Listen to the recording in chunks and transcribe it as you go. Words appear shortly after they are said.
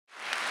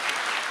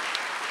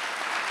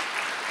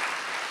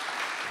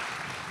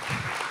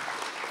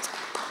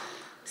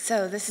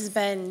So this has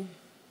been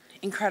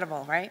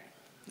incredible, right?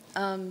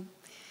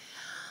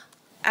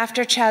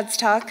 After Chad's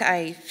talk,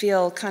 I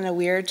feel kind of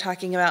weird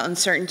talking about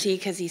uncertainty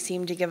because he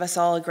seemed to give us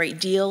all a great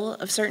deal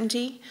of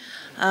certainty.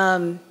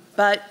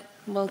 But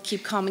we'll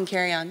keep calm and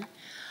carry on.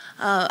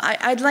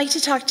 I'd like to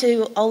talk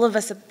to all of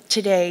us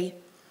today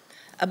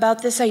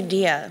about this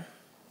idea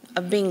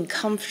of being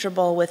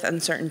comfortable with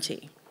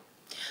uncertainty.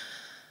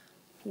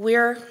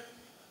 We're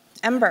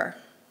Ember.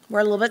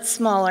 We're a little bit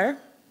smaller.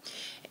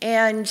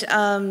 And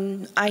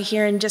I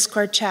hear in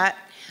Discord chat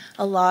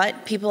a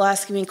lot, people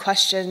asking me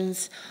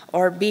questions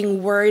or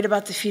being worried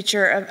about the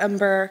future of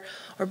Ember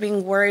or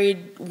being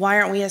worried, why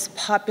aren't we as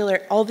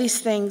popular, all these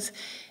things.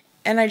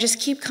 And I just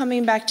keep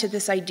coming back to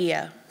this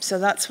idea. So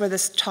that's where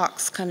this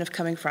talk's kind of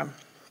coming from.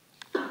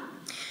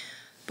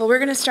 But we're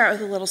going to start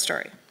with a little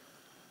story.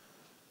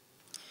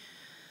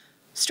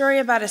 Story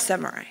about a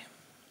samurai.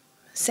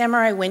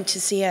 Samurai went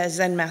to see a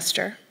Zen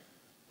master.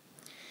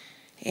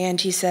 And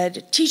he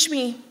said, "Teach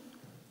me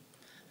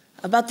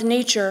about the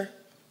nature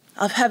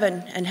of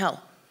heaven and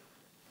hell."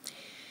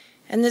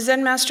 And the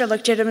Zen master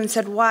looked at him and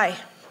said, "Why?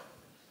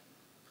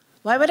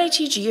 Why would I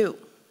teach you?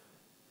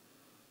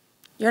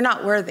 You're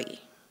not worthy.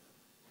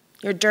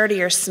 You're dirty,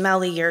 you're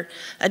smelly, you're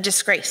a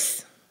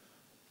disgrace."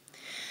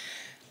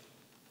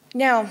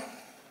 Now,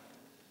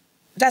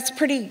 that's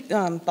pretty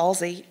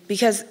ballsy,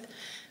 because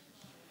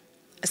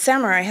a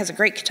samurai has a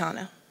great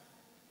katana.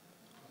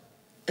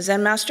 A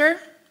Zen master,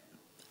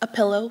 a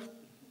pillow.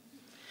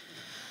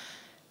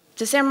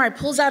 The samurai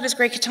pulls out his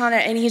great katana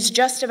and he's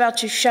just about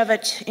to shove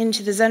it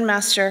into the Zen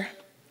master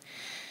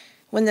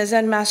when the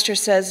Zen master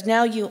says,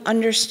 "Now you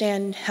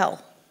understand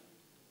hell."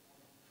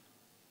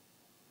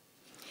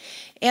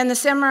 And the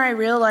samurai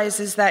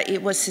realizes that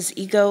it was his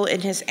ego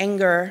and his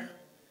anger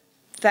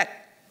that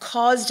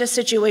caused a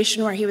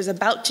situation where he was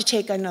about to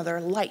take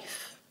another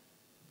life.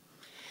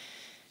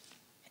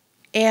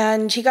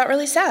 And he got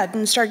really sad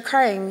and started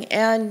crying.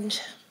 And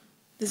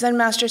the Zen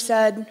master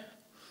said,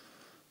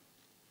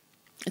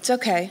 "It's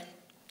okay."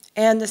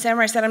 And the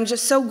samurai said, "I'm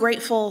just so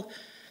grateful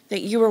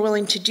that you were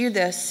willing to do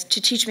this, to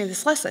teach me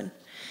this lesson.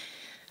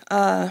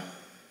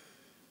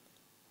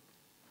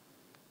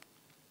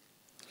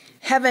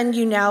 Heaven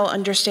you now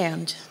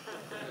understand,"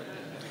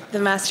 the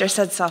master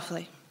said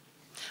softly.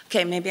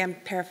 Okay, maybe I'm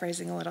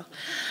paraphrasing a little.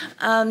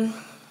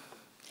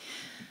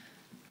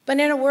 But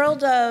in a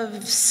world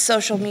of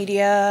social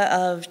media,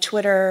 of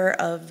Twitter,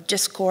 of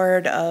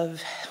Discord,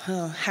 of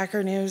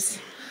Hacker News,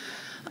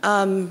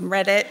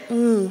 Reddit,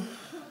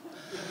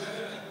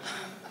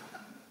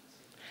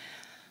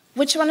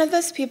 which one of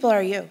those people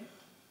are you?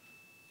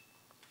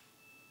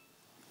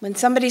 When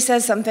somebody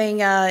says something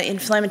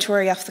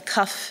inflammatory off the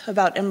cuff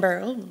about Ember,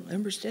 "Oh,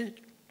 Ember's dead.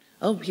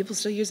 Oh, people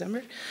still use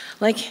Ember?"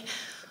 Like,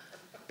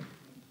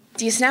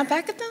 do you snap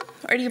back at them,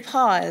 or do you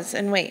pause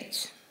and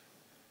wait?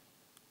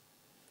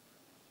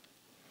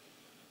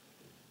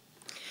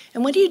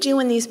 And what do you do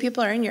when these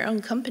people are in your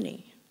own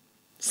company,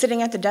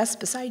 sitting at the desk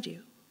beside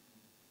you?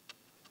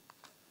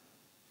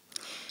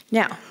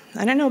 Now,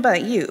 I don't know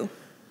about you,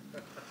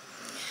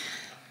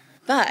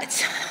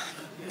 but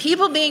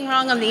people being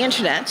wrong on the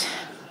internet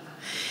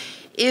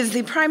is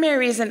the primary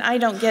reason I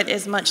don't get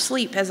as much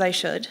sleep as I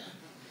should.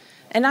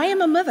 And I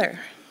am a mother.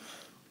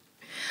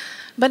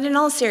 But in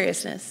all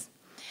seriousness,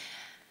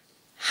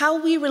 how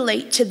we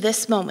relate to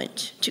this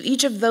moment, to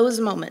each of those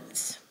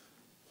moments,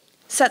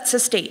 sets a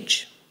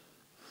stage.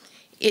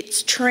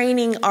 It's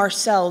training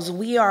ourselves.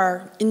 We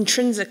are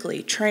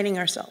intrinsically training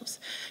ourselves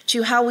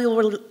to how we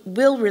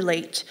will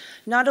relate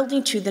not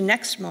only to the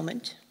next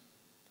moment,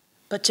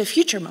 but to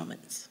future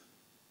moments.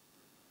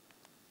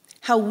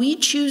 How we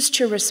choose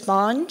to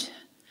respond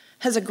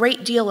has a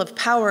great deal of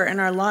power in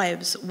our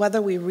lives,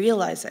 whether we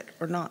realize it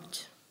or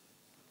not.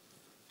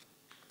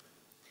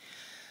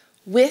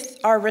 With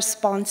our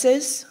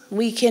responses,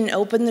 we can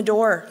open the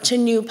door to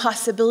new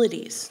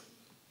possibilities.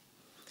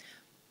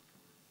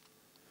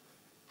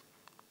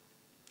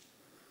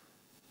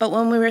 But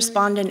when we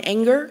respond in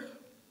anger,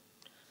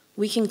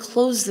 we can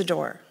close the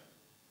door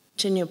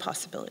to new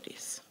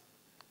possibilities.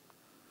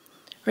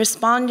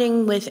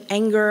 Responding with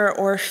anger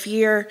or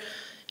fear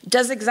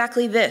does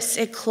exactly this.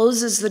 It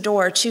closes the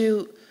door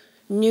to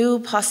new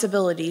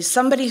possibilities.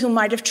 Somebody who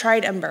might have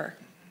tried Ember,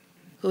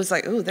 who was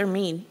like, "Ooh, they're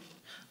mean."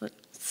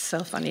 It's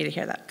so funny to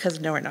hear that, because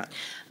no, we're not.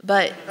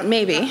 But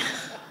maybe,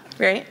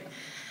 right?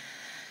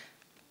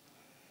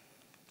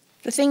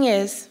 The thing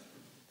is,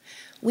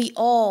 we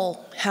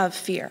all have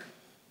fear.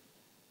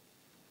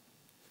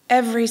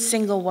 Every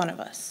single one of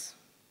us.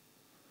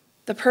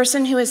 The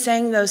person who is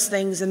saying those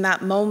things in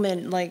that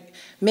moment, like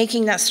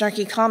making that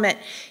snarky comment,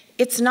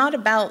 it's not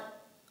about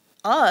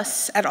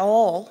us at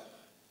all.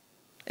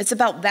 It's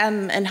about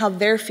them and how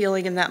they're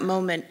feeling in that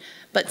moment,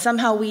 but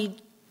somehow we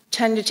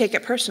tend to take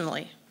it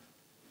personally.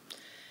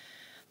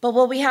 But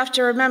what we have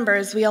to remember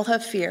is we all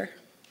have fear.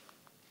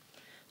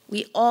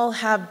 We all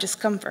have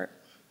discomfort.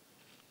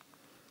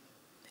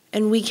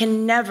 And we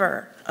can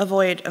never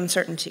avoid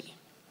uncertainty.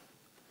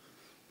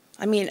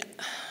 I mean,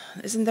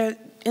 Isn't there,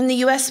 in the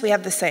US we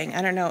have this saying,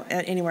 I don't know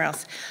anywhere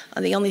else,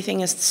 the only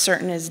thing is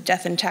certain is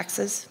death and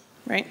taxes,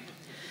 right?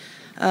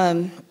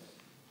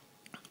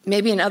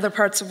 Maybe in other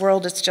parts of the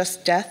world it's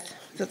just death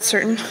that's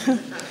certain.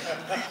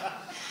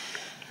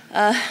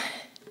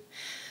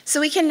 So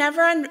we can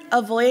never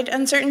avoid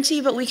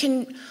uncertainty, but we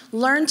can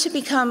learn to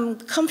become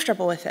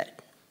comfortable with it.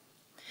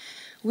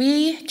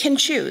 We can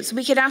choose.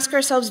 We could ask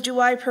ourselves, do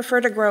I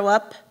prefer to grow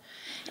up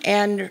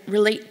and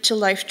relate to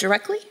life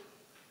directly?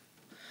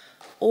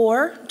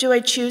 Or do I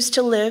choose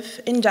to live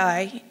and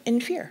die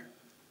in fear?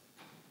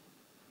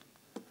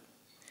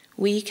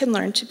 We can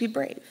learn to be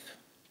brave.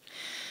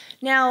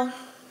 Now,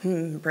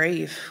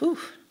 brave, whew.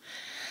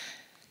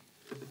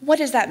 What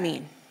does that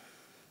mean?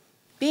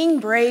 Being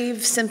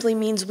brave simply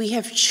means we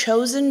have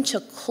chosen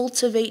to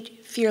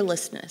cultivate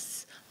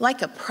fearlessness,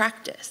 like a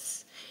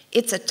practice.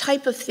 It's a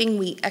type of thing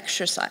we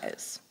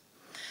exercise.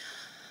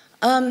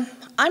 I'm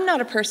not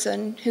a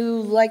person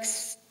who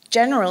likes,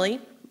 generally,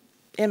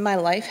 in my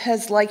life,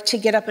 has liked to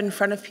get up in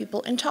front of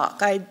people and talk.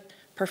 I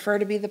prefer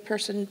to be the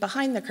person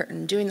behind the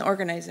curtain, doing the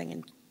organizing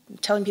and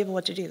telling people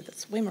what to do.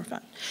 That's way more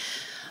fun.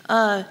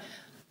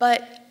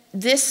 But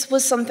this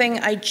was something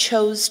I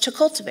chose to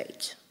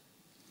cultivate.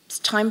 It's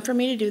time for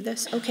me to do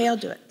this. Okay, I'll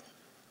do it.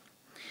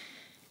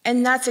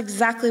 And that's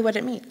exactly what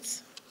it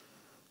means.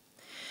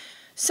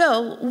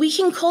 So we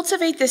can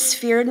cultivate this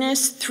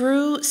fearlessness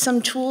through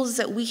some tools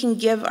that we can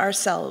give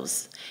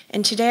ourselves.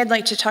 And today I'd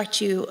like to talk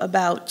to you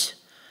about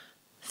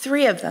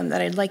 3 of them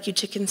that I'd like you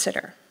to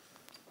consider.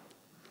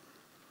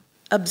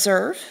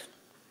 Observe,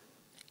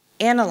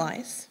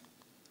 analyze,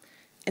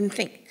 and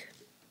think.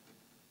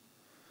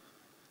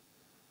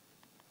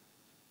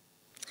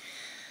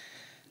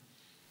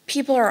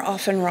 People are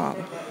often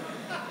wrong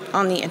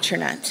on the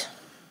internet.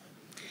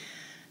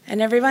 And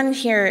everyone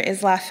here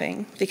is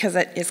laughing because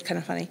it is kind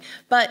of funny.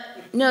 But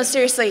no,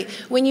 seriously,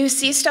 when you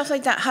see stuff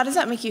like that, how does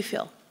that make you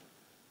feel?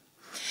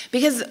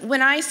 Because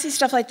when I see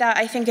stuff like that,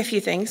 I think a few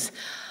things.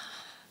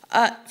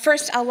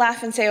 First, I'll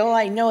laugh and say, oh,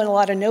 I know a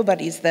lot of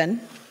nobodies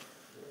then.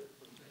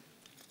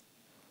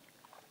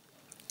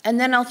 And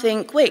then I'll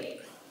think,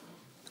 wait,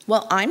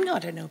 well, I'm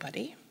not a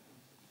nobody.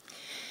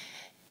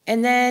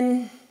 And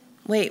then,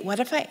 wait, what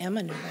if I am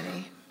a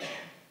nobody?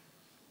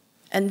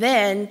 And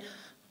then,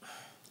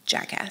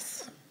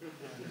 jackass.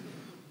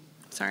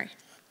 Sorry,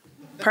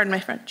 pardon my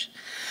French.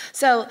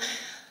 So,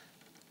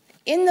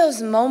 in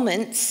those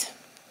moments,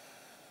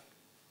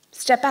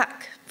 step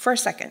back for a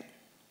second.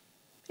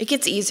 It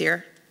gets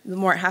easier. The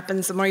more it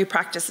happens, the more you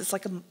practice. It's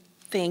like a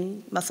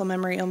thing, muscle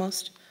memory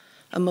almost,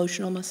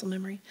 emotional muscle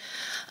memory.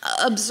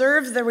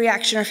 Observe the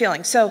reaction or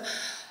feeling. So,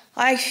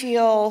 I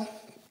feel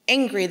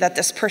angry that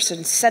this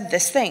person said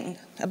this thing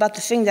about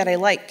the thing that I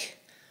like.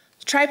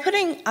 Try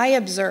putting I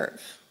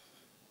observe.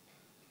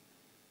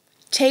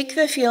 Take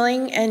the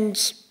feeling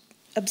and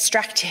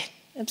abstract it.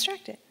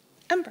 Abstract it.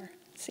 Ember,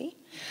 see?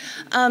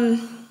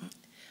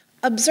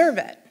 Observe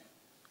it.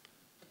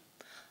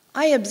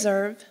 I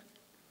observe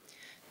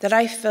that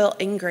I feel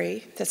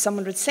angry that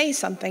someone would say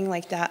something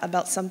like that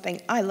about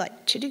something I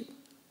like to do.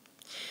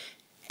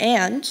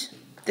 And,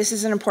 this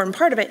is an important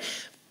part of it,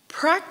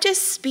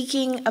 practice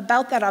speaking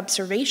about that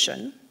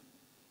observation,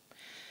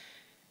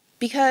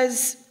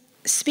 because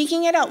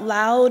speaking it out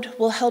loud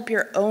will help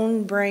your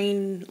own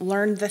brain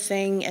learn the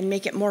thing and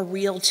make it more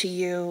real to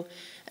you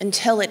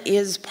until it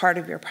is part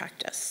of your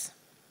practice.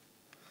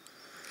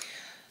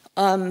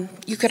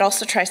 You could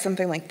also try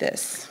something like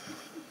this.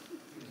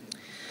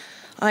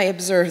 I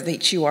observe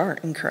that you are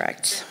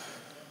incorrect,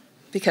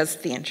 because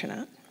of the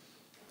internet.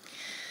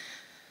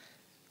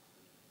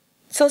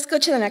 So let's go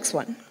to the next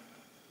one.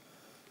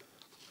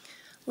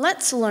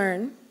 Let's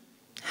learn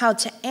how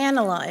to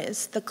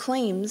analyze the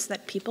claims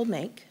that people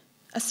make,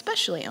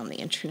 especially on the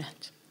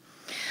internet.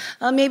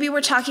 Maybe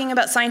we're talking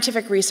about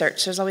scientific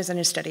research. There's always a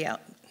new study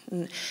out.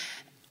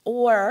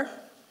 Or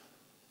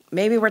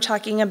maybe we're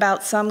talking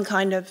about some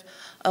kind of,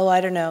 oh, I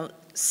don't know,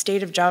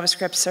 state of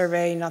JavaScript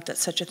survey, not that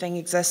such a thing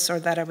exists or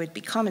that I would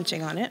be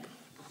commenting on it.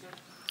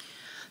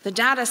 The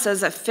data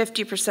says that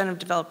 50% of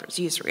developers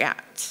use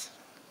React.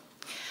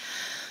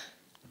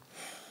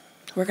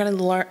 We're going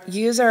to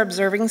use our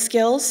observing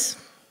skills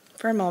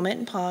for a moment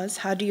and pause.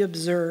 How do you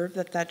observe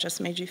that that just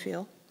made you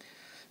feel?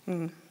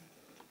 Then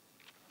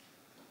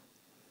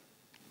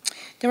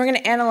we're going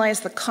to analyze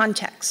the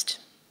context.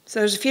 So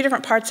there's a few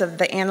different parts of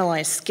the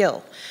analyze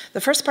skill.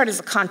 The first part is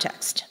the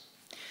context.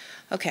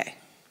 Okay.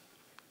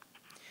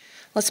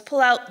 Let's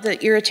pull out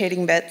the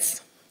irritating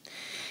bits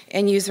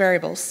and use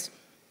variables.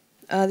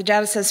 The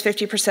data says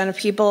 50% of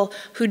people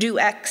who do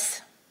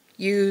X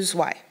use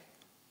Y.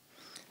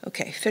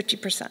 Okay,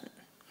 50%.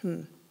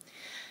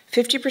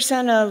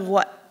 50% of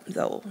what,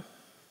 though?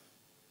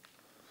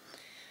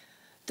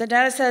 The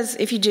data says,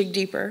 if you dig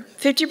deeper,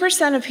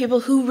 50% of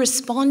people who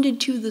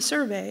responded to the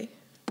survey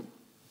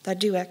that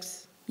do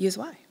X use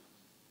Y.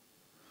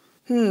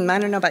 I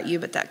don't know about you,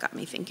 but that got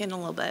me thinking a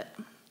little bit.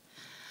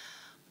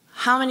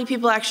 How many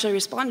people actually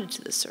responded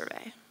to this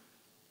survey?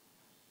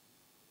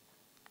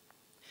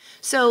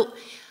 So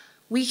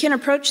we can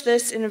approach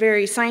this in a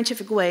very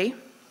scientific way.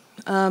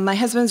 My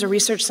husband's a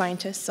research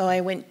scientist, so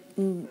I went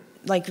and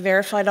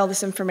verified all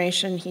this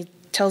information. He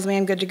tells me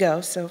I'm good to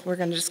go, so we're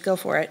going to just go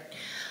for it.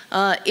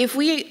 If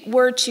we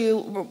were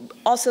to,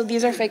 also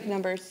these are fake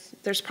numbers.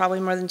 There's probably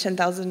more than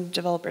 10,000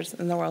 developers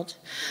in the world.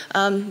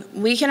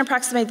 We can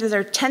approximate that there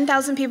are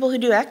 10,000 people who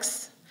do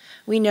X.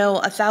 We know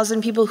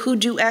 1,000 people who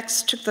do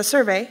X took the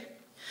survey.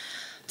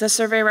 The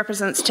survey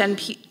represents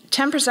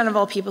 10% of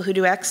all people who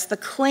do X. The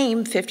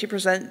claim,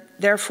 50%,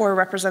 therefore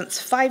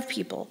represents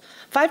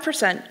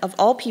 5% of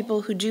all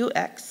people who do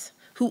X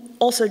who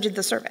also did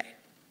the survey.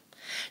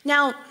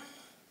 Now,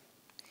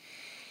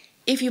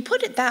 if you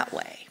put it that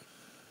way,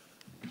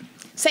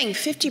 saying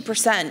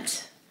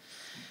 50%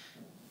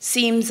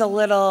 seems a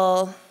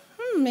little,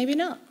 maybe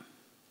not.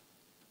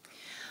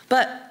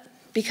 But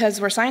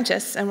because we're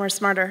scientists and we're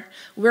smarter,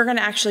 we're going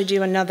to actually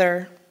do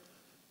another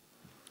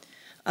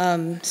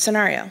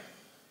scenario.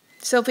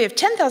 So if we have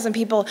 10,000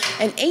 people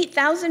and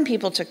 8,000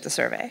 people took the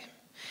survey,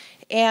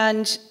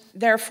 and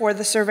therefore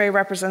the survey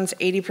represents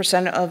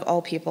 80% of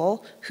all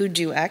people who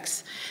do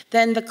X,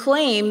 then the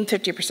claim,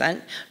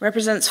 50%,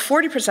 represents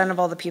 40% of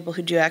all the people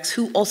who do X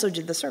who also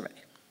did the survey.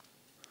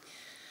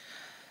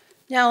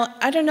 Now,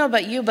 I don't know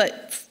about you,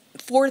 but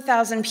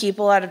 4,000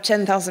 people out of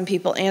 10,000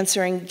 people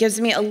answering gives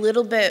me a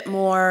little bit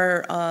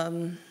more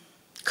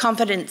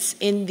confidence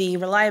in the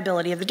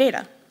reliability of the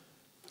data.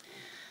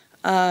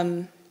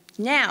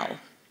 Now,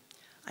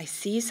 I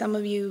see some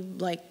of you,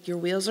 your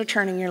wheels are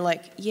turning. You're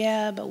like,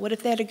 yeah, but what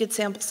if they had a good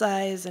sample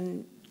size?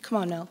 And come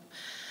on now.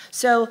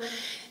 So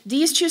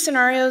these two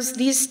scenarios,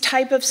 these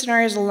type of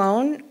scenarios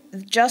alone,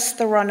 just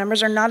the raw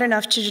numbers are not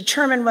enough to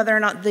determine whether or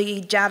not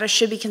the data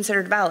should be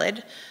considered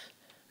valid,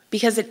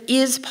 because it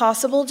is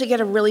possible to get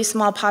a really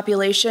small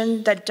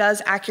population that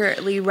does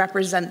accurately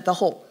represent the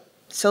whole.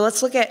 So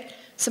let's look at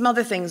some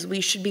other things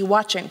we should be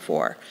watching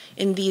for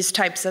in these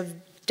types of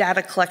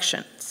data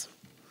collections.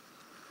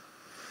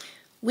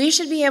 We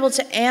should be able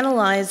to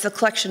analyze the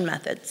collection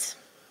methods.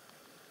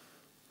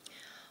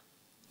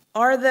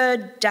 Are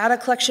the data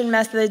collection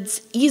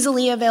methods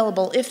easily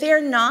available? If they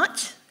are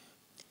not,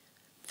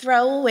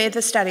 throw away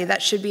the study.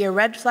 That should be a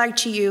red flag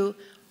to you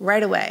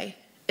right away.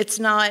 It's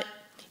not,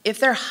 if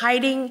they're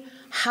hiding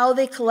how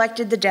they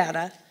collected the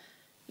data,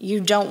 you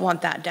don't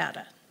want that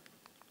data.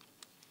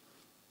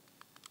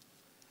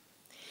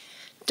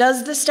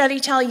 Does the study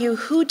tell you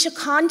who to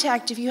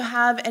contact if you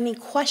have any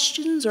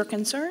questions or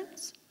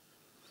concerns?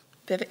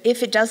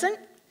 If it doesn't,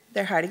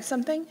 they're hiding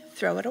something,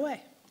 throw it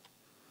away.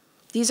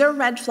 These are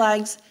red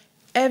flags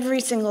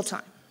every single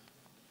time.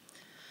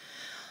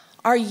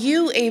 Are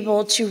you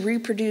able to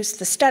reproduce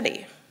the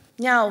study?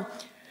 Now,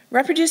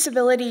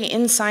 reproducibility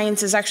in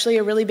science is actually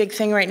a really big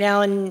thing right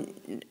now,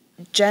 and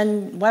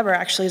Jen Weber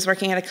actually is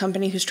working at a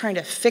company who's trying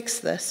to fix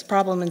this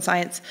problem in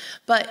science.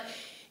 But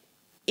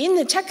in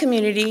the tech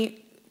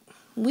community,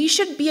 we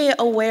should be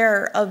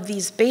aware of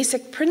these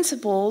basic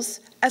principles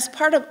as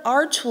part of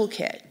our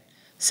toolkit.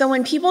 So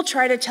when people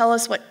try to tell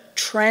us what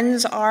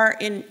trends are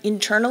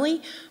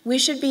internally, we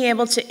should be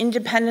able to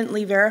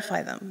independently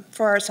verify them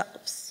for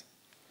ourselves.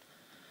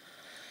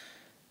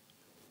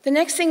 The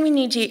next thing we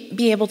need to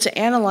be able to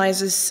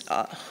analyze is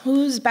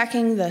who's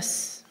backing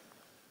this?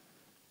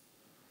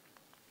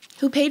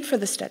 Who paid for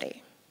the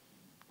study?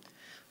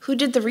 Who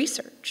did the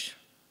research?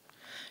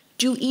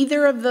 Do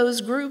either of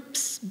those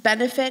groups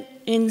benefit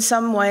in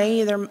some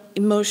way, either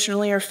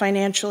emotionally or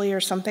financially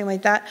or something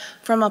like that,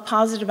 from a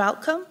positive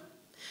outcome?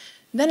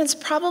 Then it's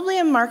probably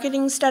a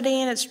marketing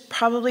study and it's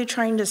probably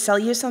trying to sell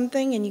you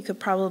something, and you could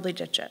probably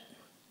ditch it.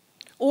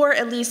 Or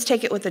at least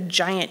take it with a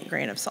giant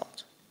grain of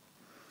salt.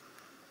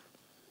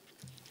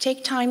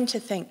 Take time to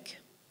think.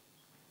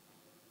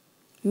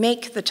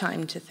 Make the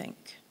time to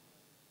think.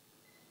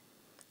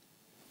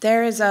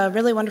 There is a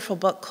really wonderful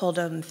book called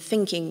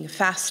Thinking,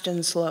 Fast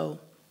and Slow.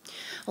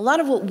 A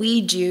lot of what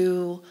we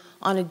do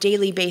on a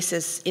daily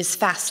basis is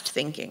fast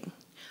thinking.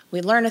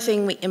 We learn a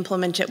thing, we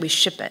implement it, we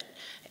ship it.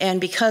 And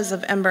because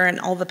of Ember and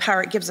all the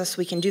power it gives us,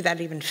 we can do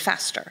that even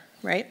faster,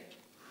 right?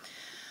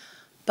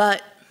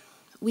 But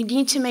we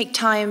need to make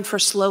time for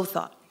slow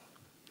thought.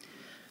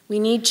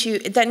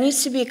 That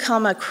needs to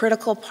become a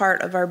critical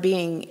part of our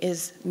being,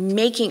 is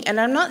making, and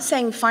I'm not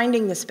saying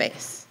finding the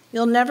space.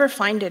 You'll never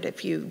find it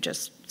if you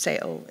just say,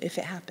 oh, if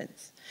it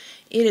happens.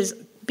 It is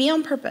be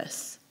on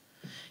purpose.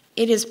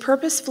 It is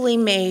purposefully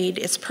made,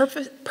 it's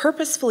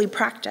purposefully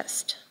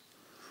practiced.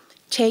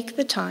 Take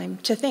the time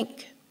to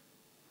think.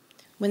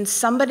 When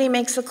somebody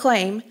makes a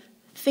claim,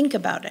 think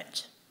about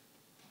it.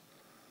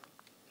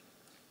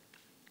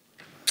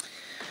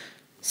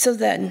 So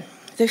then,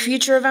 the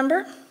future of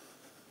Ember,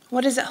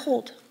 what does it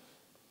hold?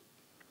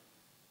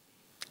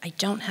 I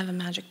don't have a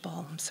magic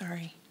ball, I'm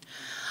sorry.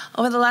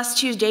 Over the last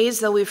 2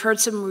 days, though, we've heard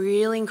some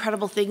really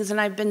incredible things,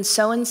 and I've been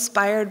so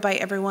inspired by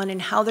everyone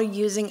and how they're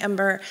using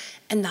Ember,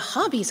 and the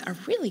hobbies are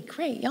really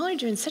great. Y'all are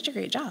doing such a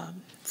great job.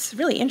 It's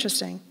really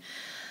interesting.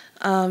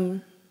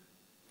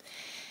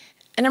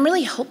 And I'm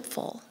really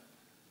hopeful.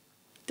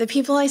 The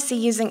people I see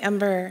using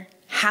Ember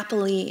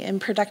happily and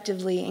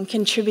productively and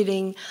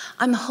contributing,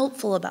 I'm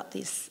hopeful about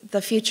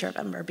the future of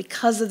Ember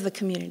because of the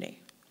community.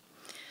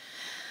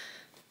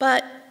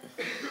 But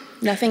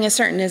nothing is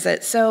certain, is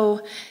it?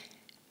 So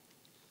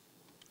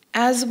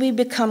as we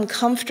become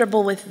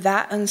comfortable with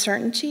that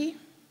uncertainty,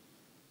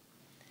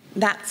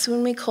 that's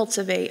when we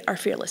cultivate our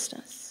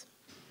fearlessness.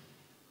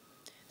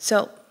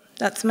 So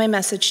that's my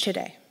message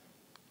today.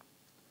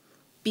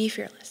 Be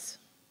fearless.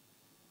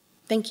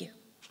 Thank you.